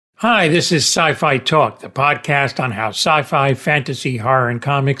Hi, this is Sci-Fi Talk, the podcast on how sci-fi, fantasy, horror, and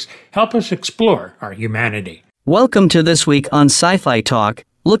comics help us explore our humanity. Welcome to This Week on Sci-Fi Talk,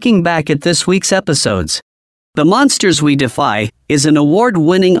 looking back at this week's episodes. The Monsters We Defy is an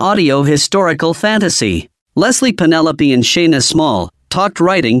award-winning audio historical fantasy. Leslie Penelope and Shayna Small talked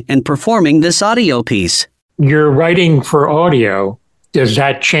writing and performing this audio piece. Your writing for audio, does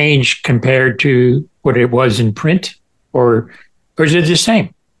that change compared to what it was in print? Or is it the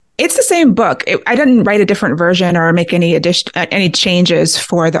same? It's the same book. I didn't write a different version or make any changes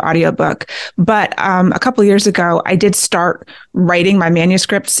for the audiobook. But a couple of years ago, I did start writing my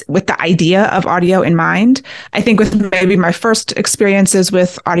manuscripts with the idea of audio in mind. I think with maybe my first experiences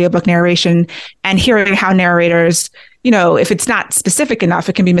with audiobook narration and hearing how narrators, if it's not specific enough,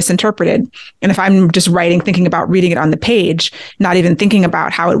 it can be misinterpreted. And if I'm just writing, thinking about reading it on the page, not even thinking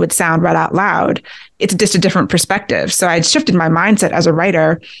about how it would sound read out loud, it's just a different perspective. So I shifted my mindset as a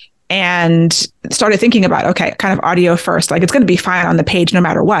writer and started thinking about, okay, kind of audio first, like it's going to be fine on the page no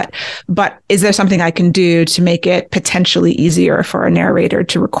matter what. But is there something I can do to make it potentially easier for a narrator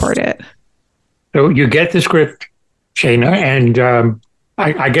to record it? So you get the script, Shayna, and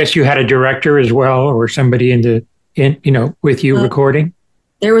I guess you had a director as well, or somebody with you recording?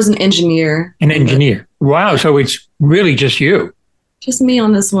 There was an engineer. An engineer. Wow. So it's really just you. Just me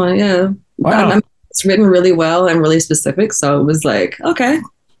on this one. Yeah. Wow. It's written really well and really specific. So it was like, okay,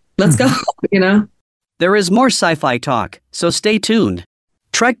 let's go, There is more sci-fi talk, so stay tuned.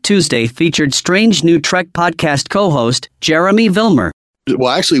 Trek Tuesday featured strange new Trek podcast co-host Jeremy Vilmer.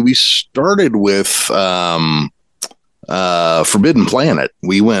 Well, actually, we started with Forbidden Planet.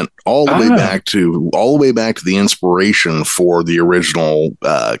 We went all the way back to the inspiration for the original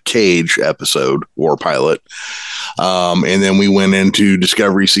Cage episode or pilot, and then we went into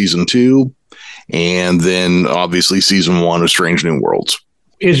Discovery season 2, and then obviously season 1 of Strange New Worlds.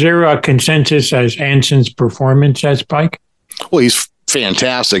 Is there a consensus as Anson's performance as Pike? Well, he's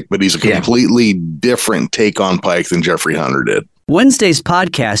fantastic, but he's a completely different take on Pike than Jeffrey Hunter did. Wednesday's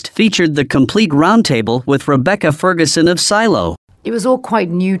podcast featured the complete Roundtable with Rebbeca Ferguson of Silo. It was all quite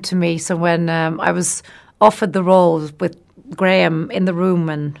new to me, so when I was offered the role with Graham in the room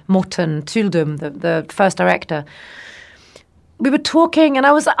and Morten Tyldum, the first director, we were talking and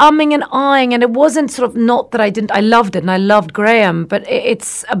I was umming and ahhing, and it wasn't sort of not that I loved it and I loved Graham, but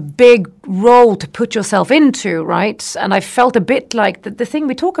it's a big role to put yourself into, right? And I felt a bit like the thing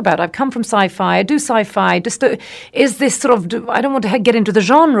we talk about. I've come from sci-fi, I do sci-fi, is this sort of, I don't want to get into the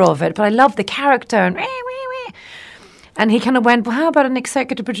genre of it, but I love the character and he kind of went, well, how about an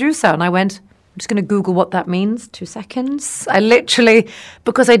executive producer? And I went, I'm just going to Google what that means. 2 seconds. I literally,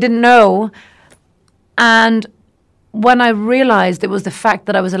 because I didn't know, and when I realized it was the fact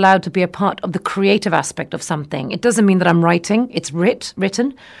that I was allowed to be a part of the creative aspect of something. It doesn't mean that I'm writing. It's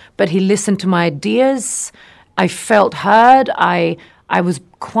written, but he listened to my ideas. I felt heard. I was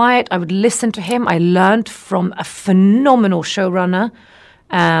quiet. I would listen to him. I learned from a phenomenal showrunner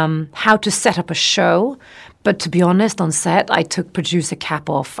how to set up a show. But to be honest, on set, I took producer cap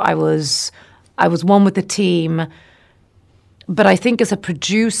off. I was one with the team. But I think as a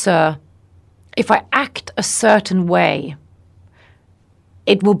producer, if I act a certain way,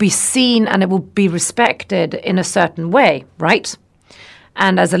 it will be seen and it will be respected in a certain way, right?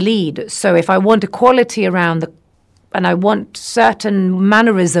 And as a lead. So if I want equality and I want certain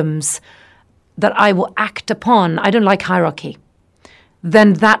mannerisms that I will act upon, I don't like hierarchy,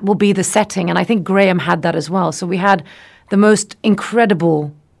 then that will be the setting. And I think Graham had that as well. So we had the most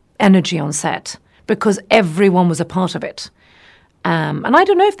incredible energy on set because everyone was a part of it. And I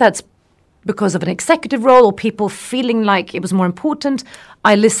don't know if that's because of an executive role or people feeling like it was more important.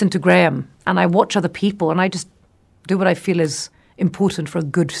 I listen to Graham and I watch other people and I just do what I feel is important for a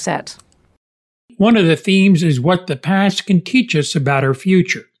good set. One of the themes is what the past can teach us about our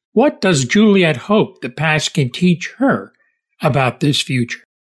future. What does Juliet hope the past can teach her about this future?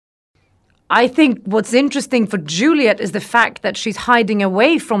 I think what's interesting for Juliet is the fact that she's hiding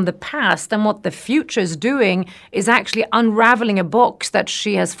away from the past, and what the future is doing is actually unraveling a box that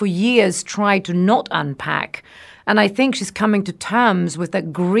she has for years tried to not unpack. And I think she's coming to terms with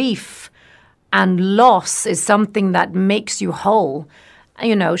that grief and loss is something that makes you whole.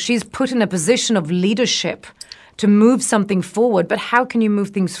 She's put in a position of leadership to move something forward, but how can you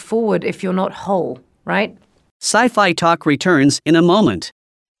move things forward if you're not whole, right? Sci-Fi Talk returns in a moment.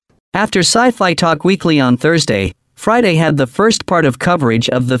 After Sci-Fi Talk Weekly on Thursday, Friday had the first part of coverage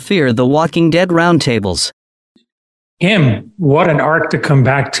of the Fear the Walking Dead roundtables. What an arc to come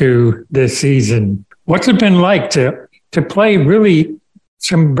back to this season. What's it been like to play really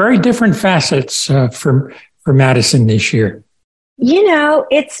some very different facets for Madison this year?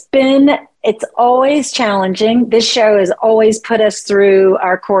 It's always challenging. This show has always put us through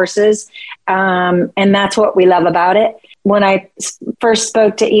our courses. And that's what we love about it. When I first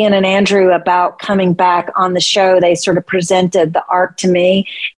spoke to Ian and Andrew about coming back on the show, they sort of presented the arc to me.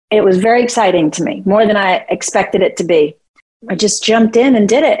 It was very exciting to me, more than I expected it to be. I just jumped in and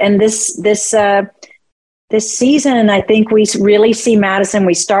did it. And this season, I think we really see Madison.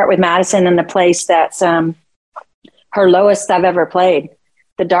 We start with Madison in the place that's her lowest I've ever played,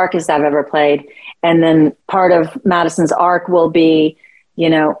 the darkest I've ever played. And then part of Madison's arc will be,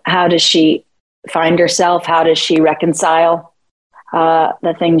 how does she find herself? How does she reconcile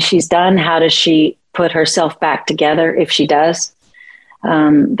the things she's done? How does she put herself back together if she does?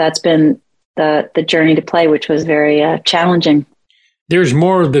 That's been the journey to play, which was very challenging. There's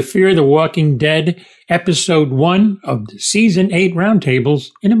more of the Fear the Walking Dead episode 1 of the season 8 roundtables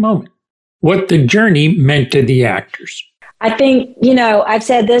in a moment. What the journey meant to the actors. I think, I've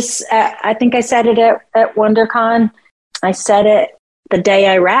said this, I think I said it at WonderCon. I said it the day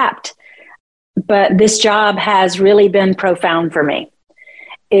I wrapped. But this job has really been profound for me.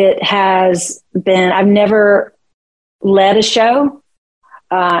 It has been, I've never led a show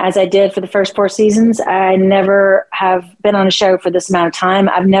as I did for the first 4 seasons. I never have been on a show for this amount of time.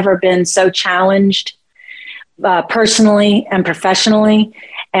 I've never been so challenged personally and professionally.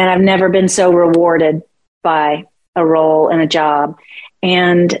 And I've never been so rewarded by a role and a job.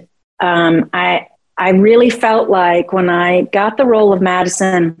 And I really felt like when I got the role of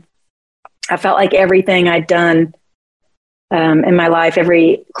Madison, I felt like everything I'd done in my life,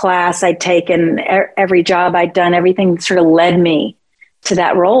 every class I'd taken, every job I'd done, everything sort of led me to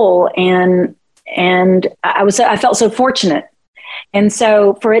that role. And I felt so fortunate. And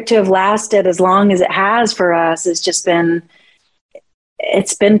so for it to have lasted as long as it has for us, it's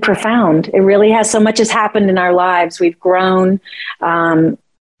been profound. It really has. So much has happened in our lives. We've grown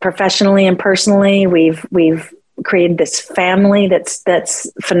professionally and personally. We've created this family that's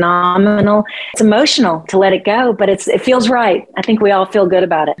phenomenal. It's emotional to let it go, but it feels right. I think we all feel good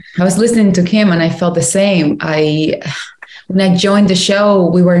about it. I was listening to Kim and I felt the same. When I joined the show,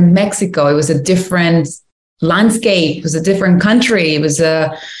 we were in Mexico. It was a different landscape. It was a different country. It was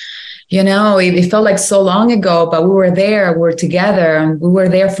it felt like so long ago, but we were there, we were together, and we were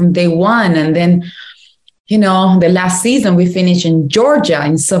there from day one. And then, the last season we finished in Georgia,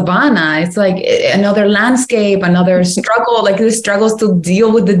 in Savannah. It's like another landscape, another struggle, like the struggles to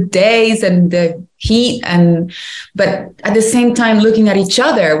deal with the days and the heat. But at the same time, looking at each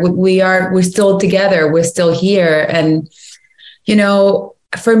other, we're still together. We're still here. And,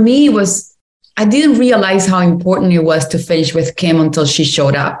 for me, I didn't realize how important it was to finish with Kim until she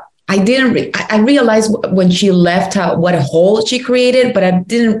showed up. I realized when she left what a hole she created, but I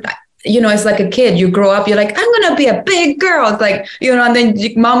didn't, it's like a kid. You grow up, you're like, I'm going to be a big girl. It's like, and then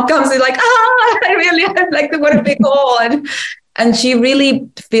your mom comes and like, I really like what a big hole. And she really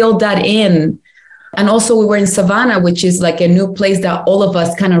filled that in. And also we were in Savannah, which is like a new place that all of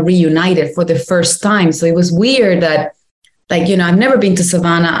us kind of reunited for the first time. So it was weird that I've never been to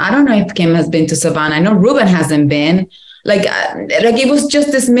Savannah. I don't know if Kim has been to Savannah. I know Ruben hasn't been. Like it was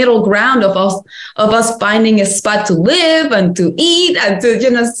just this middle ground of us finding a spot to live and to eat and to,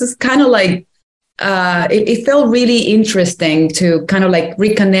 it's just kind of like, it felt really interesting to kind of like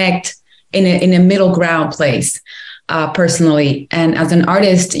reconnect in a middle ground place, personally. And as an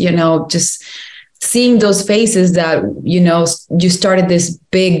artist, just seeing those faces that, you started this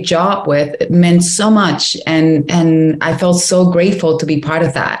big job with, it meant so much. And I felt so grateful to be part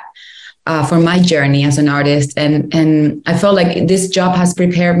of that. For my journey as an artist. And I felt like this job has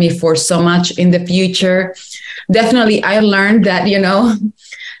prepared me for so much in the future. Definitely, I learned that,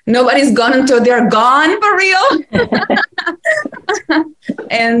 nobody's gone until they're gone for real.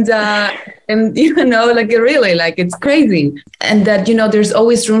 and really, it's crazy. And that, there's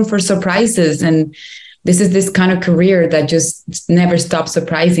always room for surprises. And this is this kind of career that just never stops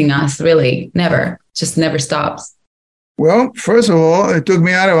surprising us, really. Never, just never stops. Well, first of all, it took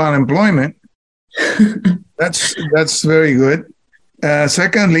me out of unemployment. That's very good.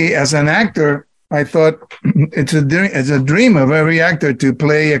 Secondly, as an actor, I thought it's a dream of every actor to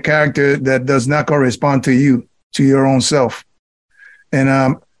play a character that does not correspond to you, to your own self.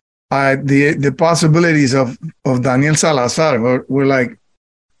 And the possibilities of Daniel Salazar were like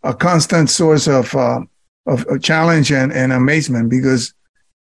a constant source of challenge and amazement, because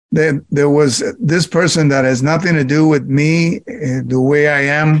there was this person that has nothing to do with me, the way I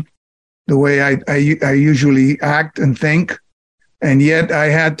am, the way I usually act and think. And yet I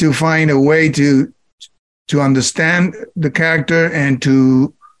had to find a way to understand the character and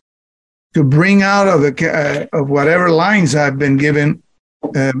to to bring out of the of whatever lines I've been given,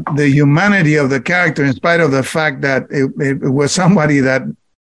 the humanity of the character, in spite of the fact that it was somebody that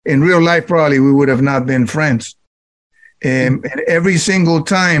in real life probably we would have not been friends. And every single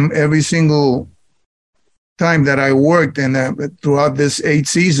time that I worked and throughout this 8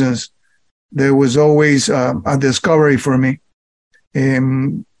 seasons, there was always a discovery for me.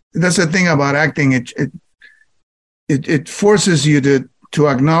 That's the thing about acting. It forces you to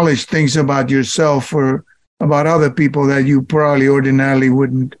acknowledge things about yourself or about other people that you probably ordinarily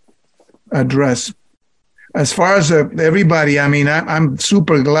wouldn't address. As far as everybody, I mean, I'm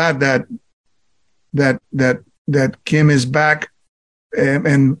super glad that Kim is back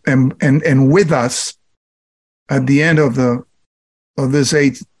and with us at the end of this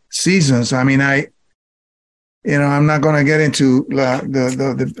 8 seasons. I mean, I'm not going to get into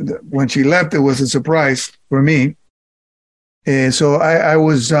the when she left. It was a surprise for me. So I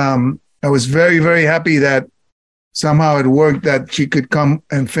was very, very happy that somehow it worked, that she could come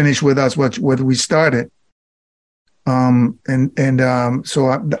and finish with us what we started. So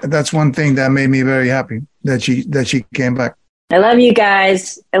that's one thing that made me very happy, that she came back. I love you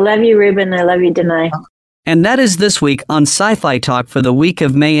guys. I love you, Ruben. I love you, Denai. And that is this week on Sci-Fi Talk for the week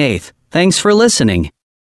of May 8th. Thanks for listening.